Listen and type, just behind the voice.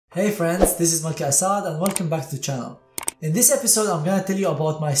Hey friends, this is Malka Assad and welcome back to the channel. In this episode, I'm gonna tell you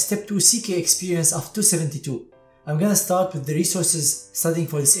about my Step 2 CK experience of 272. I'm gonna start with the resources studying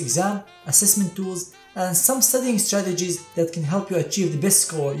for this exam, assessment tools, and some studying strategies that can help you achieve the best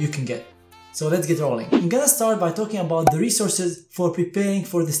score you can get. So let's get rolling. I'm gonna start by talking about the resources for preparing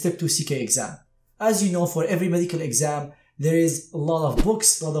for the Step 2 CK exam. As you know, for every medical exam, there is a lot of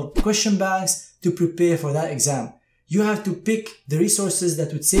books, a lot of question banks to prepare for that exam. You have to pick the resources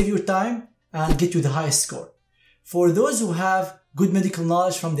that would save your time and get you the highest score. For those who have good medical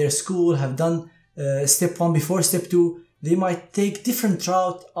knowledge from their school, have done Step 1 before Step 2, they might take different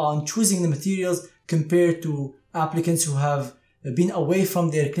route on choosing the materials compared to applicants who have been away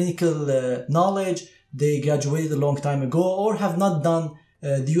from their clinical knowledge, they graduated a long time ago, or have not done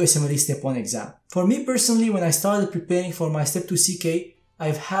the USMLE Step 1 exam. For me personally, when I started preparing for my Step 2 CK,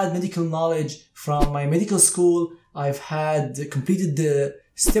 I've had medical knowledge from my medical school. I've had completed the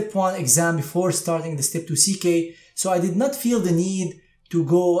Step 1 exam before starting the Step 2 CK, so I did not feel the need to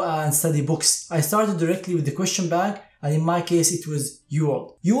go and study books. I started directly with the question bank, and in my case it was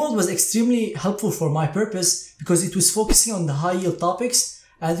UWorld. UWorld was extremely helpful for my purpose because it was focusing on the high yield topics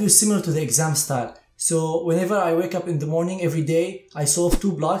and it was similar to the exam style. So whenever I wake up in the morning every day, I solve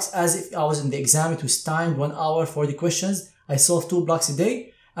 2 blocks as if I was in the exam. It was timed 1 hour for the questions. I solve 2 blocks a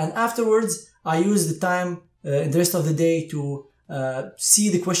day, and afterwards I use the time in the rest of the day to see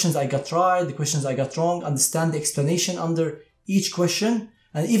the questions I got right, the questions I got wrong, understand the explanation under each question,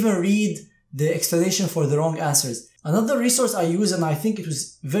 and even read the explanation for the wrong answers. Another resource I use, and I think it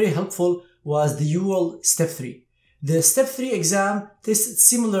was very helpful, was the UWorld Step 3. The Step 3 exam tested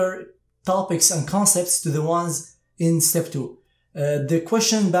similar topics and concepts to the ones in Step 2. The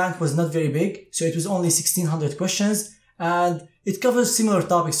question bank was not very big, so it was only 1600 questions, and it covers similar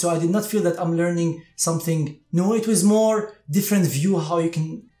topics, so I did not feel that I'm learning something new. It was more different view how you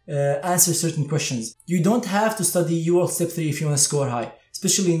can answer certain questions. You don't have to study UWorld Step 3 if you want to score high.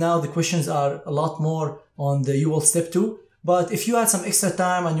 Especially now the questions are a lot more on the UWorld Step 2. But if you had some extra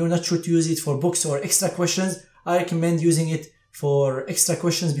time and you're not sure to use it for books or extra questions, I recommend using it for extra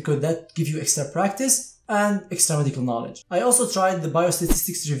questions because that gives you extra practice and extra medical knowledge. I also tried the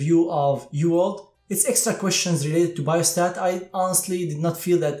biostatistics review of UWorld. It's extra questions related to biostat. I honestly did not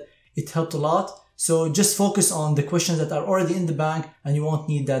feel that it helped a lot. So just focus on the questions that are already in the bank and you won't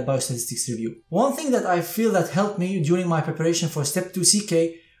need that biostatistics review. One thing that I feel that helped me during my preparation for Step 2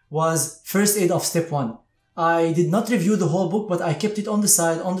 CK was first aid of Step 1. I did not review the whole book, but I kept it on the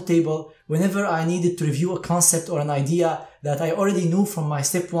side, on the table. Whenever I needed to review a concept or an idea that I already knew from my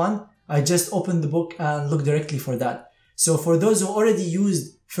Step 1, I just opened the book and looked directly for that. So for those who already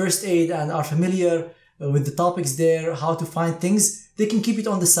used first aid and are familiar with the topics there, how to find things, they can keep it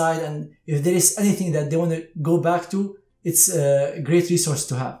on the side, and if there is anything that they want to go back to, it's a great resource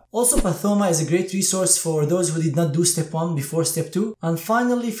to have. Also, Pathoma is a great resource for those who did not do Step 1 before Step 2. And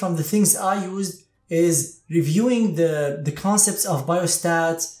finally, from the things I used is reviewing the concepts of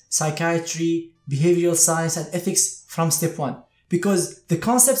biostats, psychiatry, behavioral science, and ethics from Step 1. Because the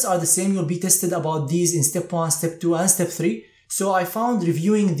concepts are the same, you'll be tested about these in Step 1, Step 2, and Step 3. So I found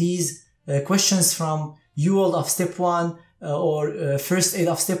reviewing these questions from UWorld of Step 1 or First Aid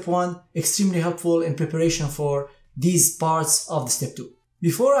of Step 1 extremely helpful in preparation for these parts of the Step 2.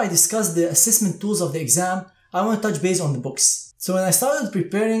 Before I discuss the assessment tools of the exam, I want to touch base on the books. So when I started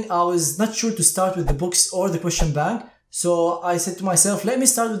preparing, I was not sure to start with the books or the question bank. So I said to myself, let me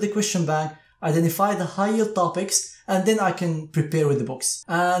start with the question bank, identify the high yield topics, and then I can prepare with the books.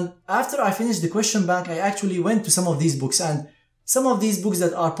 And after I finished the question bank, I actually went to some of these books, and some of these books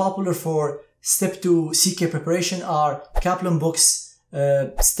that are popular for Step 2 CK preparation are Kaplan books,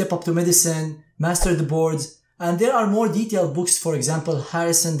 Step Up to Medicine, Master the Boards, and there are more detailed books, for example,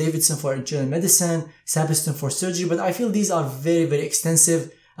 Harrison, Davidson for Internal Medicine, Sabiston for Surgery, but I feel these are very, very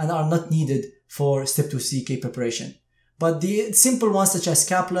extensive and are not needed for Step 2 CK preparation. But the simple ones such as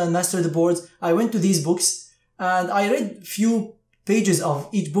Kaplan, Master the Boards, I went to these books and I read few pages of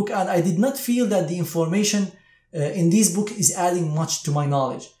each book, and I did not feel that the information in this book is adding much to my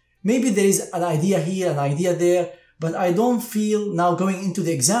knowledge. Maybe there is an idea here, an idea there, but I don't feel now going into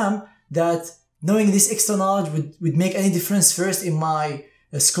the exam that knowing this extra knowledge would make any difference first in my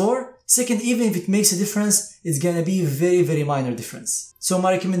score. Second, even if it makes a difference, it's gonna be a very, very minor difference. So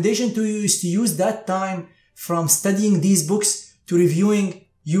my recommendation to you is to use that time from studying these books to reviewing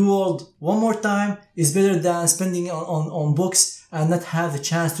UWorld one more time is better than spending on books and not have the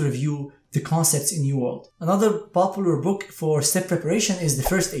chance to review the concepts in UWorld. Another popular book for step preparation is the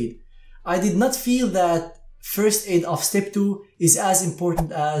First Aid. I did not feel that First Aid of Step 2 is as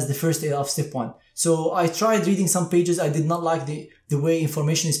important as the First Aid of Step 1. So I tried reading some pages. I did not like the the way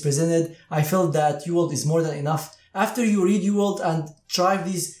information is presented. I felt that UWorld is more than enough. After you read UWorld and try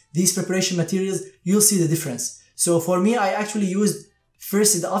these preparation materials, you'll see the difference. So for me, I actually used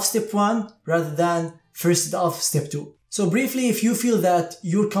first aid of step 1 rather than first aid of step 2. So briefly, if you feel that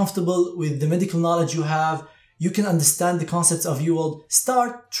you're comfortable with the medical knowledge you have, you can understand the concepts of UWorld,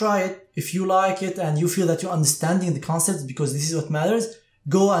 try it. If you like it and you feel that you're understanding the concepts, because this is what matters,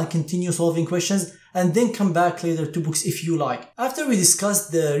 go and continue solving questions and then come back later to books if you like. After we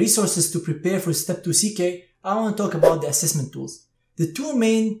discussed the resources to prepare for Step 2 CK, I want to talk about the assessment tools. The two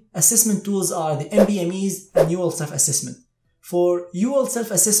main assessment tools are the MBMEs and UWorld self-assessment. For UWorld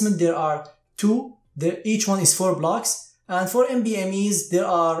self-assessment, there are two. Each one is 4 blocks. And for MBMEs, there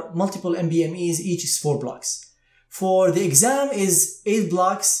are multiple MBMEs, each is 4 blocks. For the exam is 8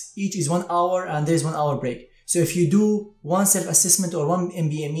 blocks, each is 1 hour and there's 1 hour break. So if you do one self-assessment or one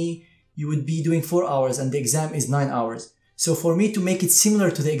MBME, you would be doing 4 hours and the exam is 9 hours. So for me to make it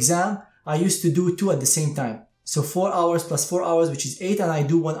similar to the exam, I used to do 2 at the same time. So 4 hours plus 4 hours, which is 8, and I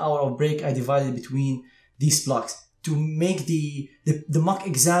do 1 hour of break. I divide it between these blocks to make the mock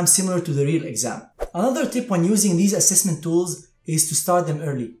exam similar to the real exam. Another tip when using these assessment tools is to start them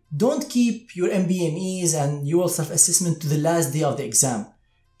early. Don't keep your MBMEs and UWorld self-assessment to the last day of the exam.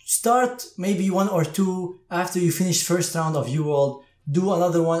 Start maybe 1 or 2 after you finish first round of UWorld. Do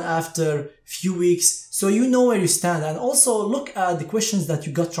another one after few weeks so you know where you stand, and also look at the questions that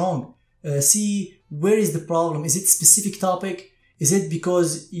you got wrong. See where is the problem. Is it specific topic? Is it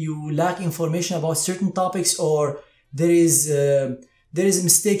because you lack information about certain topics, or there is a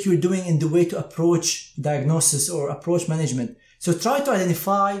mistake you're doing in the way to approach diagnosis or approach management? So try to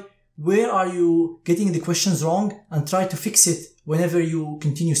identify where are you getting the questions wrong and try to fix it whenever you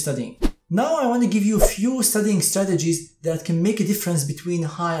continue studying. Now I want to give you a few studying strategies that can make a difference between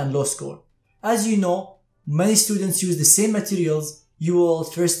high and low score. As you know, many students use the same materials,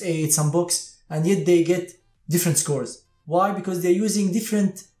 UWorld, first aid, some books, and yet they get different scores. Why? Because they're using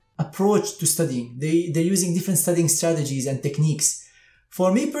different approach to studying. They're using different studying strategies and techniques.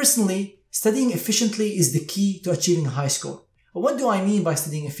 For me personally, studying efficiently is the key to achieving a high score. What do I mean by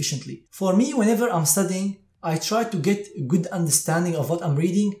studying efficiently? For me, whenever I'm studying, I try to get a good understanding of what I'm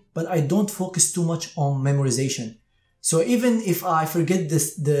reading, but I don't focus too much on memorization. So even if I forget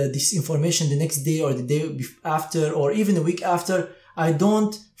this information the next day or the day after or even a week after, I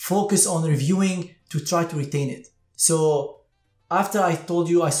don't focus on reviewing to try to retain it. So after I told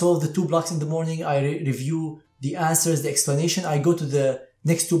you I solved the 2 blocks in the morning, I review the answers, the explanation, I go to the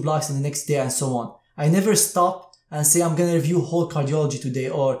next 2 blocks in the next day and so on. I never stop and say I'm going to review whole cardiology today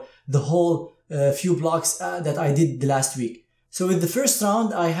or the whole few blocks that I did the last week. So with the first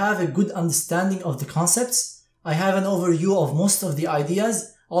round, I have a good understanding of the concepts. I have an overview of most of the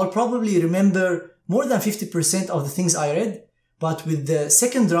ideas. I'll probably remember more than 50% of the things I read. But with the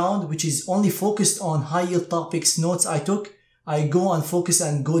second round, which is only focused on high yield topics, notes I took, I go and focus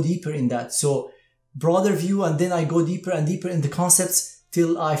and go deeper in that. So broader view, and then I go deeper and deeper in the concepts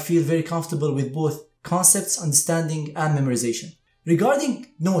till I feel very comfortable with both concepts, understanding, and memorization. Regarding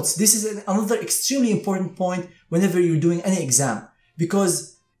notes, this is another extremely important point whenever you're doing any exam,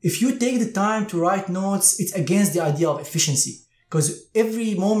 because if you take the time to write notes, it's against the idea of efficiency, because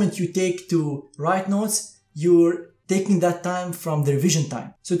every moment you take to write notes, you're taking that time from the revision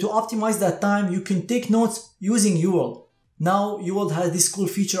time. So to optimize that time, you can take notes using UWorld. Now UWorld has this cool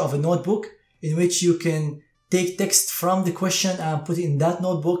feature of a notebook in which you can take text from the question and put it in that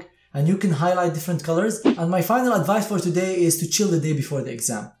notebook, and you can highlight different colors. And my final advice for today is to chill the day before the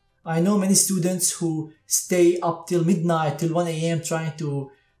exam. I know many students who stay up till midnight, till 1 a.m. trying to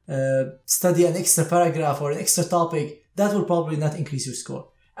study an extra paragraph or an extra topic. That will probably not increase your score.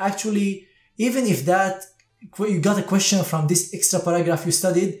 Actually, even if you got a question from this extra paragraph you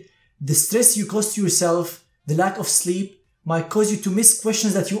studied, the stress you cause to yourself, the lack of sleep, might cause you to miss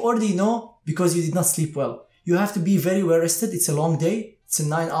questions that you already know because you did not sleep well. You have to be very well rested. It's a long day. It's a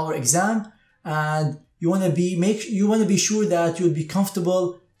 9-hour exam, and you want to be sure that you'll be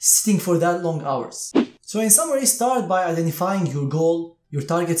comfortable sitting for that long hours. So in summary, start by identifying your goal, your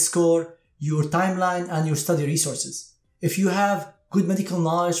target score, your timeline, and your study resources. If you have good medical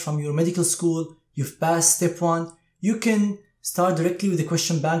knowledge from your medical school, you've passed step 1, you can start directly with the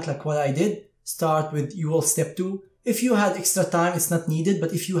question bank like what I did. Start with UWorld step 2. If you had extra time, it's not needed,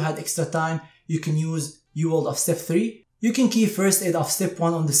 but if you had extra time, you can use UWorld of step 3. You can keep first aid of step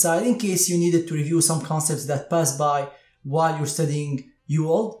 1 on the side in case you needed to review some concepts that pass by while you're studying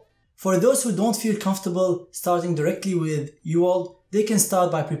UWorld. For those who don't feel comfortable starting directly with UWorld, they can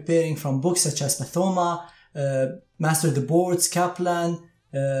start by preparing from books such as Pathoma, Master the Boards, Kaplan,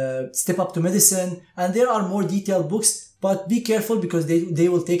 Step Up to Medicine, and there are more detailed books, but be careful because they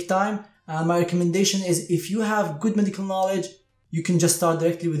will take time. And my recommendation is, if you have good medical knowledge, you can just start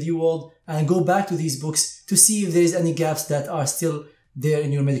directly with UWorld and go back to these books to see if there is any gaps that are still there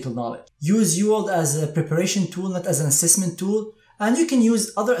in your medical knowledge. Use UWorld as a preparation tool, not as an assessment tool. And you can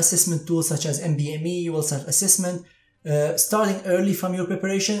use other assessment tools such as MBME, UWorld Self-Assessment, starting early from your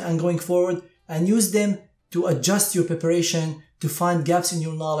preparation and going forward, and use them to adjust your preparation to find gaps in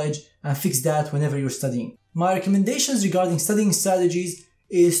your knowledge and fix that whenever you're studying. My recommendations regarding studying strategies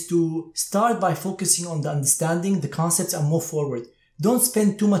is to start by focusing on the understanding, the concepts, and move forward. Don't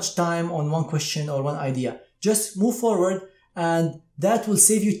spend too much time on one question or one idea. Just move forward, and that will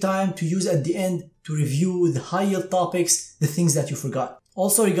save you time to use at the end to review the high-yield topics, the things that you forgot.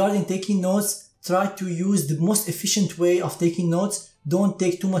 Also, regarding taking notes, try to use the most efficient way of taking notes. Don't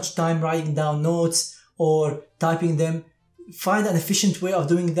take too much time writing down notes or typing them. Find an efficient way of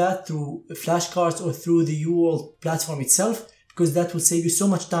doing that through flashcards or through the UWorld platform itself, because that will save you so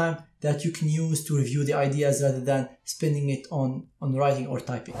much time that you can use to review the ideas rather than spending it on writing or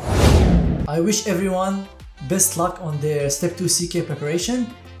typing. I wish everyone best luck on their Step 2 CK preparation.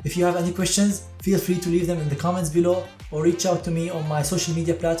 If you have any questions, feel free to leave them in the comments below or reach out to me on my social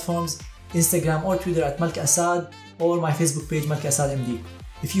media platforms, Instagram or Twitter at Malki Assad, or my Facebook page Malki Assad MD.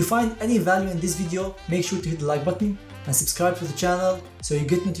 If you find any value in this video, make sure to hit the like button and subscribe to the channel so you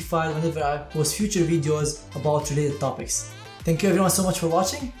get notified whenever I post future videos about related topics. Thank you everyone so much for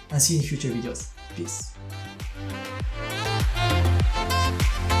watching, and see you in future videos. Peace.